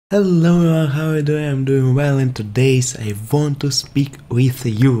Hello, how are you doing? I'm doing well, and today's I want to speak with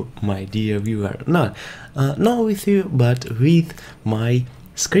you, my dear viewer. Not with you, but with my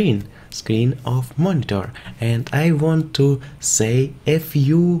screen of monitor, and I want to say a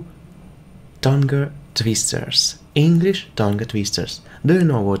few tongue twisters, English tongue twisters. Do you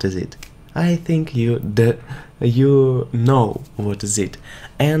know what is it? I think you know what is it.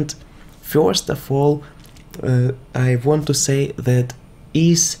 And first of all, I want to say that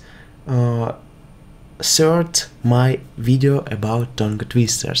is search my video about tongue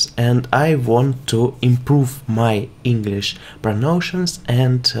twisters, and I want to improve my English pronunciations,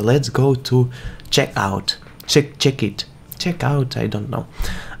 and let's go to check out check out, I don't know.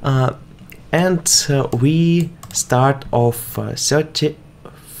 We start off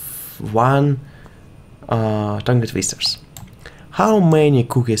 31 tongue twisters. How many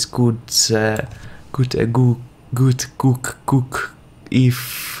cookies could a good cook cook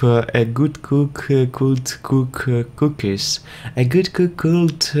if a good cook could cook cookies? A good cook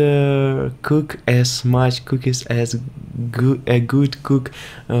could cook as much cookies as a good cook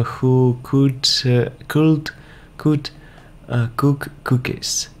who could cook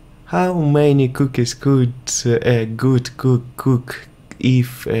cookies. How many cookies could a good cook cook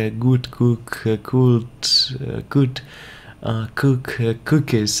if a good cook could cook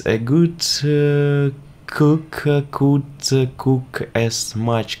cookies? A good cook could cook as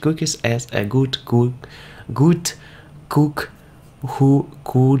much cookies as a good cook who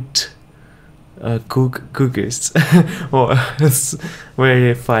could cook cookies. Oh, it's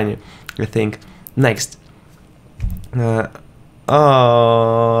very funny, I think. Next. How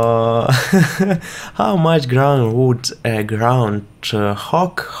much ground would a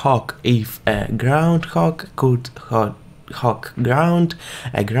groundhog if a groundhog could hog ground?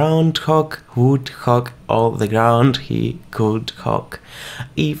 A groundhog would hog all the ground he could hog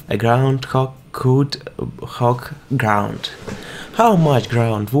if a groundhog could hog ground. How much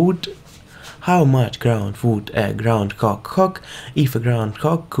ground would a groundhog hog if a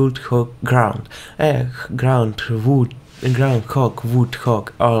groundhog could hog ground? A groundhog would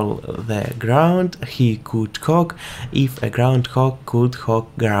hog all the ground he could hog if a groundhog could hog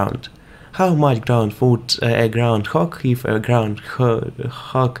ground. How much ground would a groundhog if a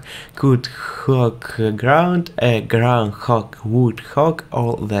groundhog could hog ground? A groundhog would hog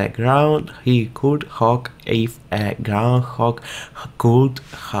all the ground he could hog if a groundhog could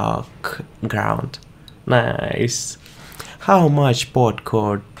hog ground. Nice. How much pot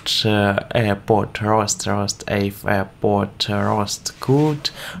could a pot roast if a pot roast could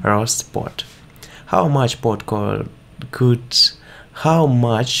roast pot? How much pot could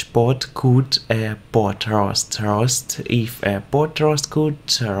a pot roast if a pot roast could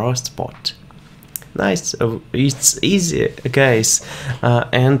roast pot? Nice. It's easy, guys,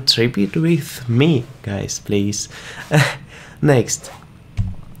 and repeat with me, guys, please. Next.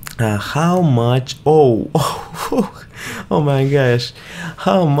 How much oh my gosh,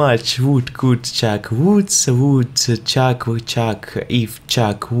 how much wood could Chuck Woods would Chuck if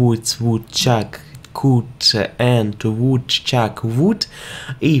Chuck Woods would Chuck could and would Chuck would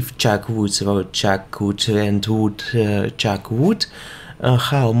if Chuck Woods would Chuck could and would Chuck would?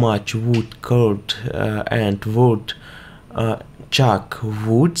 How much wood could and would Chuck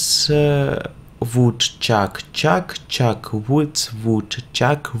Woods would Chuck Woods would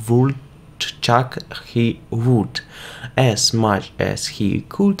Chuck he would as much as he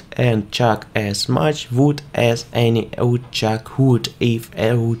could and chuck as much wood as any woodchuck would if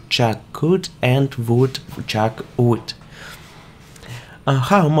a woodchuck could and woodchuck would.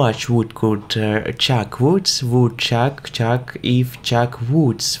 How much wood could Chuck Woods would Chuck if Chuck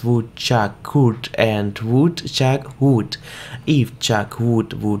Woods would Chuck could and would Chuck would? If Chuck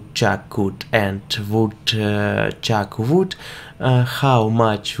would Chuck could and would Chuck would? How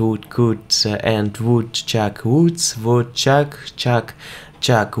much wood could and would Chuck Woods would Chuck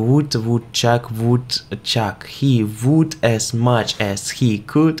would chuck he would as much as he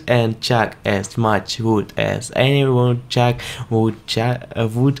could and chuck as much wood as any woodchuck would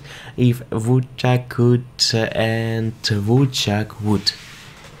if woodchuck could and woodchuck would.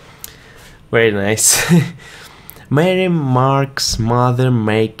 Very nice. Mary Mark's mother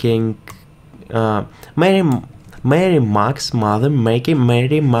making Mary Mark's mother making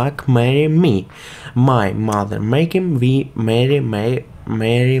Mary Mark marry me. My mother making me Mary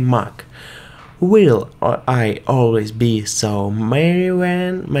Mark. Will I always be so merry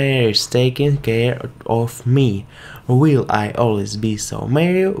when Mary's taking care of me? Will I always be so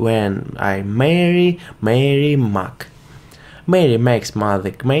merry when I marry Mary Mac? Mary makes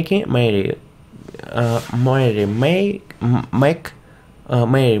mother making Mary make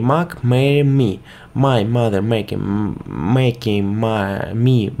Marry Mac, marry me. My mother making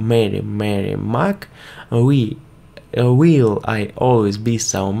me marry Mac. Will I always be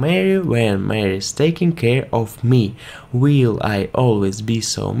so merry when Mary's taking care of me? Will I always be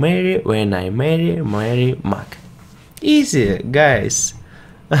so merry when I marry Mac? Easy, guys.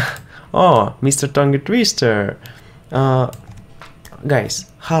 Oh, Mr. Tongue Twister. Guys,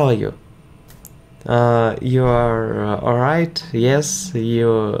 how are you? You are alright? Yes, you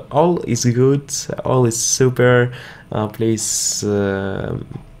all is good, all is super. Please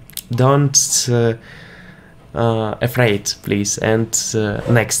don't afraid, please. And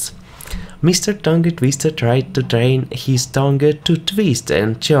next, Mr. Tongue Twister tried to train his tongue to twist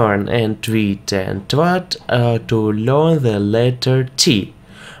and turn and tweet and twat to learn the letter T.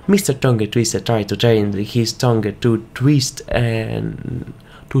 Mr. Tongue Twister tried to train his tongue to twist and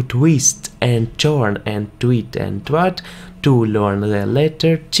turn and tweet and twat to learn the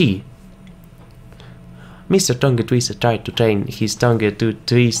letter T. Mr. Tongue Twister tried to train his tongue to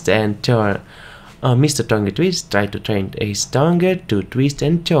twist and turn. Mr. Tongue Twist tried to train his tongue to twist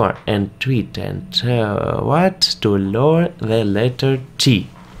and turn and tweet and what to learn the letter T.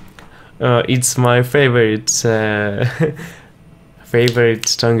 It's my favorite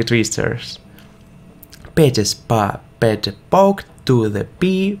favorite tongue twisters. Pete's Pete poked to the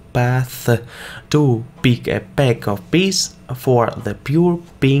pea path to pick a peck of peas for the pure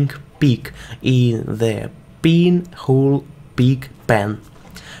pink pig in the pinhole pig pen.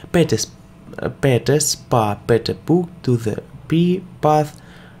 Pete's Pete poked to the pea path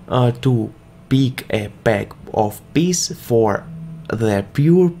to pick a peck of peas for the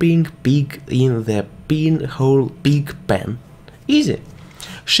pure pink pig in the pinhole pig pen. Easy.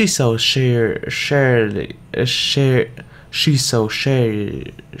 She saw sheriff's shoes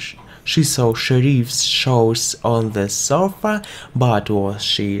on the sofa, but was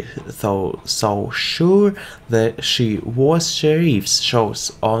she so sure that she was sheriff's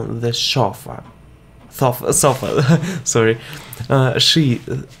shoes on the sofa? Sorry.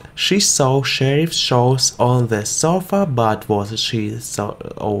 She saw sheriff's shoes on the sofa, but was she so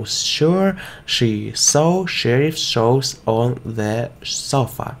sure she saw sheriff's shoes on the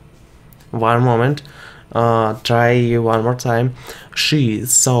sofa? One moment. Try one more time. She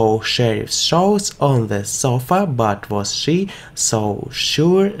saw sheriff's shoes on the sofa, but was she so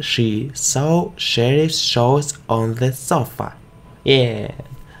sure she saw sheriff's shoes on the sofa? Yeah.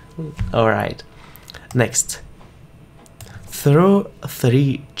 Alright. Next. Through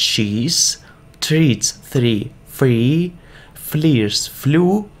 3 cheese, treats 3 free, fleas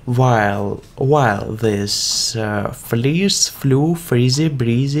flew while this fleas flew freezy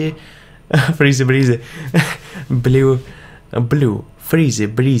breezy blue freezy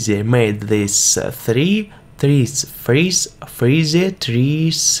breezy made this 3 trees freeze freezy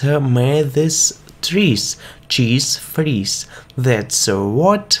trees made this trees cheese freeze. That's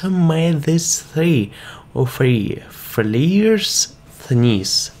what made this 3 fleas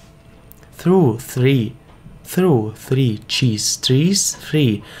sneeze. Through 3 cheese trees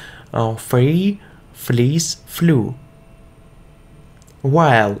 3 free fleas flew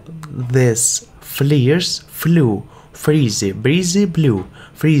while this fleas flew freezy breezy blue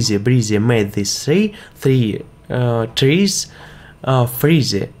freezy breezy made this 3 trees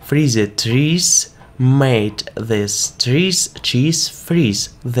freezy trees made this trees cheese freeze.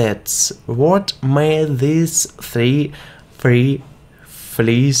 That's what made these 3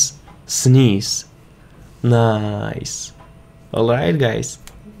 fleas sneeze. Nice. Alright, guys.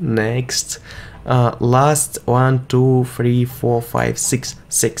 Next. Last 1, 2, 3, 4, 5, 6.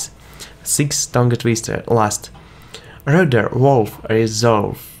 6 tongue twister. Last. Rudder wolf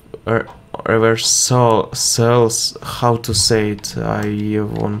reversals. How to say it? I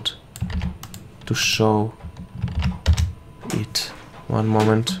want to show it. One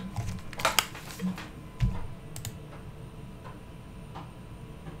moment.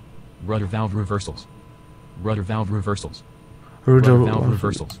 Rudder valve reversals. Rudder valve reversals. Rudder valve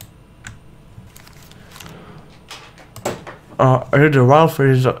reversals. Rudder valve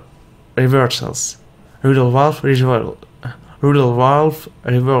reversals. Rudder valve reversals. Rudder valve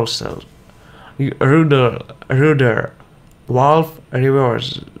reversals. Rudder valve reversals.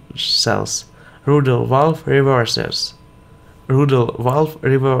 Rudder valve reversals. Rudder valve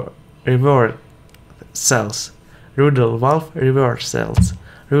reversals. Rudder valve reversals.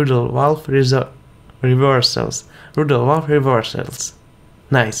 Rudder valve reversals. Rudder valve reversals.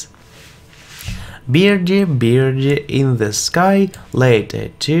 Nice. Birdie, birdie in the sky, laid a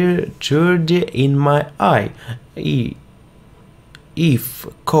teardrop in my eye. If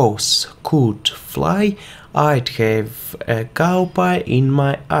cows could fly, I'd have a cow pie in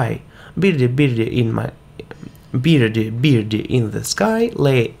my eye. Birdie, birdie in my birdie, birdie in the sky.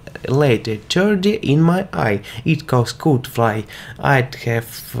 Late a birdie in my eye. It could fly. I'd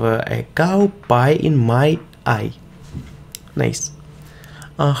have a cow pie in my eye. Nice.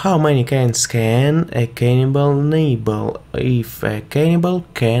 How many cans can a cannibal nibble? If a cannibal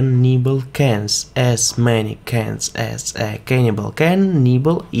can nibble cans, as many cans as a cannibal can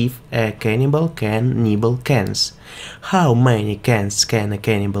nibble if a cannibal can nibble cans. How many cans can a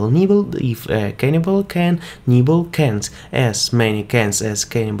cannibal nibble if a cannibal can nibble cans? As many cans as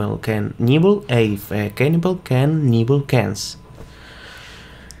cannibal can nibble if a cannibal can nibble cans.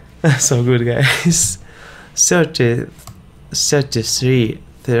 So good, guys. 33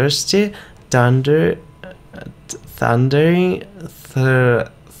 thirsty, thundering,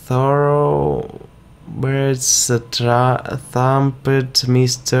 thoroughbreds thumped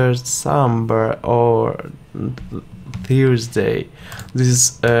Mr. Thumber or Thursday. This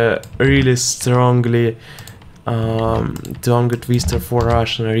is really strongly tongue twister for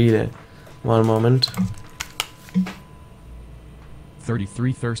Russian, really. One moment.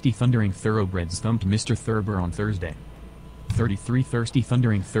 33 thirsty thundering thoroughbreds thumped Mr. Thurber on Thursday. 33 thirsty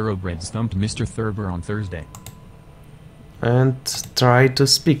thundering thoroughbreds thumped Mr. Thurber on Thursday. And try to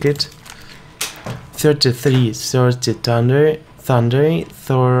speak it. 33 thirsty thundering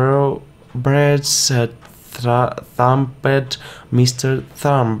thoroughbreds thumped Mr.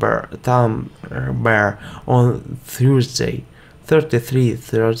 Thumber on Thursday. 33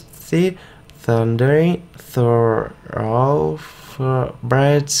 thirsty thundering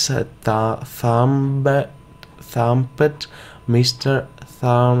thoroughbreds thumped Mr.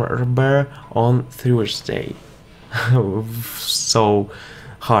 Thumber on Thursday. So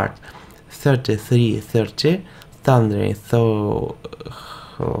hard. 33 thundering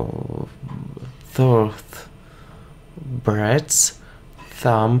thoroughbreds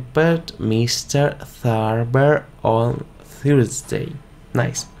thumped Mr. Thumber on Thursday.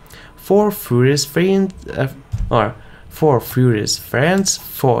 Nice. Four furious friends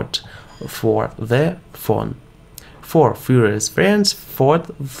fought for the phone. Four furious friends fought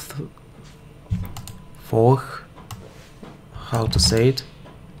for how to say it?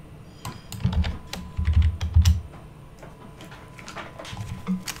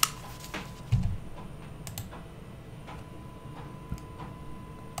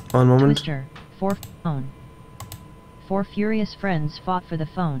 One moment. Twister, four phone. Four furious friends fought for the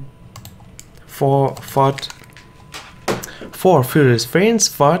phone. Four furious friends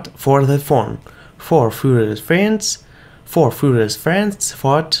fought for the phone. Four furious friends fought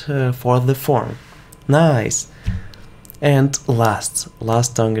for the phone. Nice. And last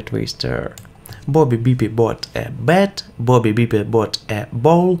tongue twister. Bobby Beepy bought a bat. Bobby Beepy bought a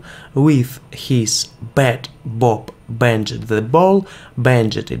ball. With his bat, Bob banged the ball,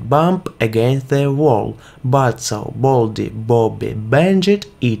 banged it bump against the wall. But so baldy Bobby banged it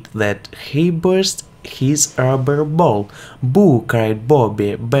that he burst his rubber ball. Boo, cried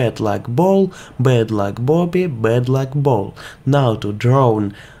Bobby, bad luck ball, bad luck Bobby, bad luck ball. Now to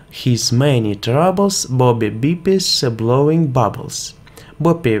drown his many troubles, Bobby Beepy's blowing bubbles.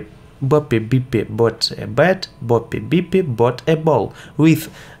 Bobby Beepy bought a bat, Bobby Beepy bought a ball.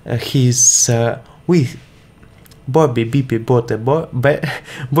 Bobby Beepy bought a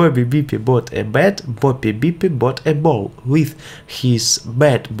Bobby Beepy bought a bat, Bobby Beepy bought a ball. With his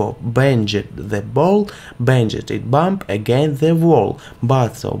bat, Bob banged the ball, banged it bump against the wall.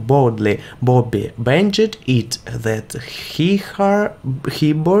 But so boldly Bobby banged it that he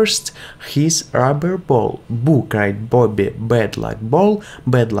burst his rubber ball. Boo, cried Bobby, bad luck ball,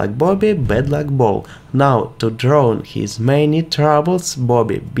 bad luck Bobby, bad luck ball. Now to drown his many troubles,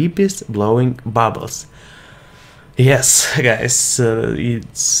 Bobby Beepy's blowing bubbles. Yes, guys,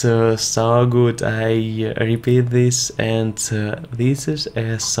 it's so good. I repeat this, and this is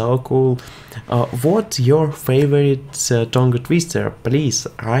so cool. What your favorite tongue twister? Please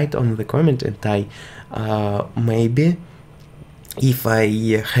write on the comment, and I maybe if I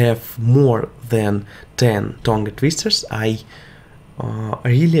have more than 10 tongue twisters, I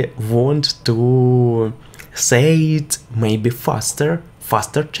really want to say it maybe faster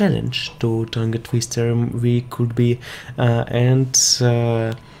challenge to tongue twister we could be and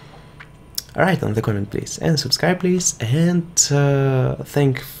write on the comment please, and subscribe please, and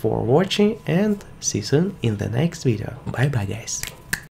thank for watching, and see you soon in the next video. Bye bye guys.